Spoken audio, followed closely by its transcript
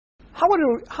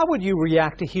How would you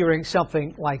react to hearing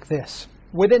something like this?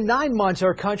 Within 9 months,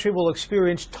 our country will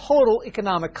experience total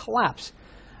economic collapse.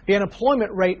 The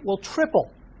unemployment rate will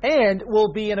triple and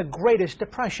will be in a greatest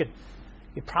depression.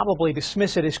 You'd probably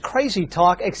dismiss it as crazy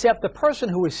talk, except the person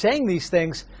who is saying these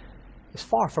things is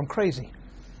far from crazy.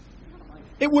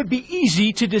 It would be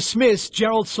easy to dismiss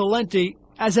Gerald Celente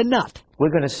as a nut. We're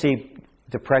going to see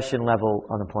depression-level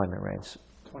unemployment rates,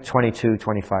 22,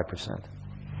 25%.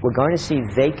 We're going to see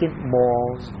vacant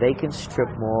malls, vacant strip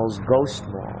malls, ghost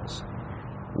malls.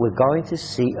 We're going to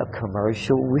see a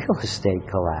commercial real estate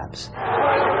collapse.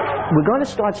 We're going to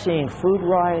start seeing food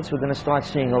riots. We're going to start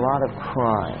seeing a lot of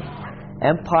crime.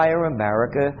 Empire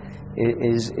America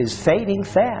is fading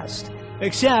fast.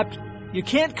 Except you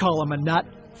can't call him a nut.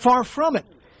 Far from it.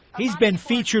 He's been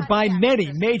featured by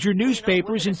many major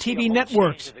newspapers and TV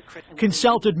networks,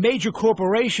 consulted major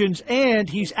corporations, and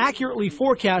he's accurately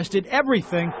forecasted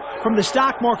everything from the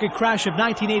stock market crash of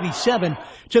 1987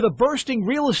 to the bursting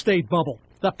real estate bubble,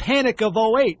 the panic of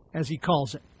 '08, as he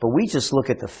calls it. But we just look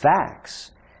at the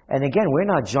facts. And again, we're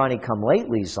not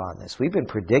Johnny-come-latelys on this. We've been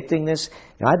predicting this.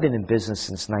 You know, I've been in business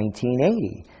since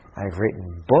 1980. I've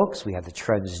written books. We have the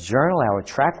Trends Journal. Our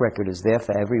track record is there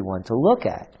for everyone to look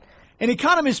at. An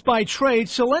economist by trade,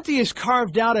 Celente has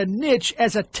carved out a niche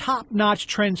as a top-notch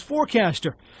trends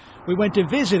forecaster. We went to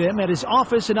visit him at his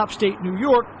office in upstate New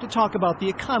York to talk about the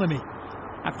economy.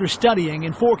 After studying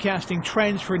and forecasting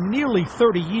trends for nearly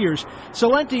 30 years,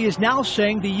 Celente is now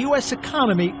saying the U.S.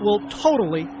 economy will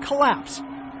totally collapse.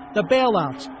 The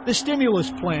bailouts, the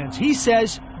stimulus plans, he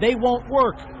says they won't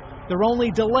work. They're only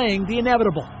delaying the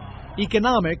inevitable.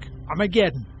 Economic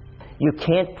Armageddon. You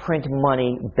can't print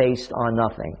money based on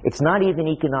nothing. It's not even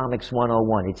economics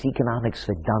 101. It's economics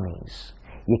for dummies.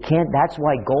 You can't, that's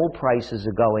why gold prices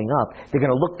are going up. They're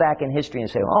going to look back in history and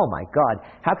say, oh my God,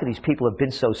 how could these people have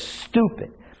been so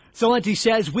stupid? Celente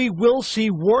says we will see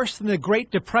worse than the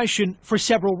Great Depression for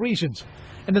several reasons.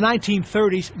 In the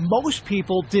 1930s, most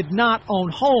people did not own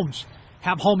homes,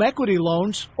 have home equity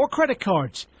loans, or credit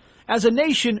cards. As a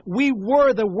nation, we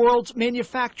were the world's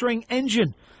manufacturing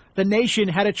engine. The nation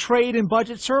had a trade and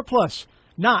budget surplus,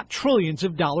 not trillions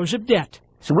of dollars of debt.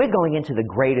 So we're going into the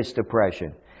greatest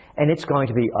depression, and it's going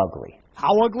to be ugly.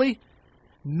 How ugly?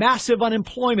 Massive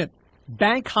unemployment,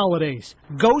 bank holidays,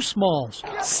 ghost malls,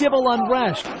 civil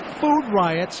unrest, food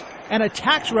riots, and a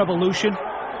tax revolution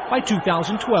by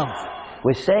 2012.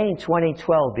 We're saying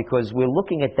 2012 because we're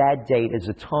looking at that date as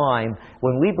a time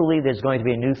when we believe there's going to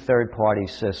be a new third-party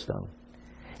system.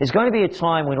 It's going to be a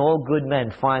time when all good men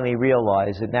finally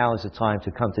realize that now is the time to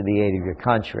come to the aid of your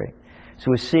country. So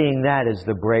we're seeing that as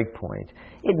the break point.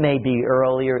 It may be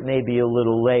earlier, it may be a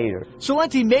little later.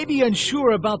 Celente may be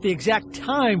unsure about the exact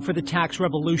time for the tax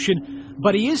revolution,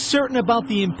 but he is certain about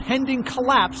the impending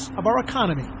collapse of our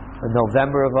economy. In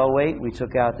November of '08, we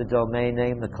took out the domain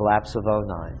name, the collapse of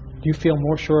 '09. Do you feel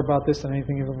more sure about this than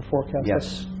anything you've ever forecasted?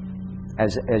 Yes.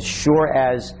 As sure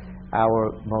as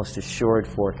our most assured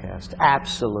forecast.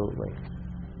 Absolutely.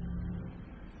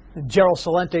 Gerald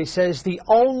Celente says the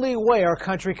only way our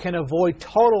country can avoid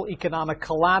total economic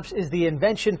collapse is the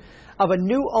invention of a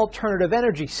new alternative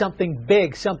energy, something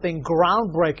big, something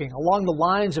groundbreaking along the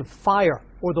lines of fire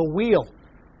or the wheel.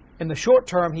 In the short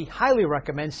term, he highly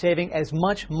recommends saving as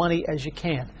much money as you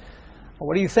can. Well,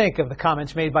 what do you think of the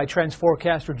comments made by trends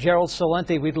forecaster Gerald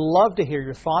Celente? We'd love to hear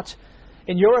your thoughts.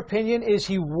 In your opinion, is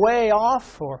he way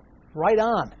off or right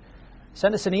on?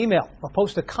 Send us an email or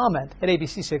post a comment at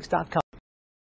abc6.com.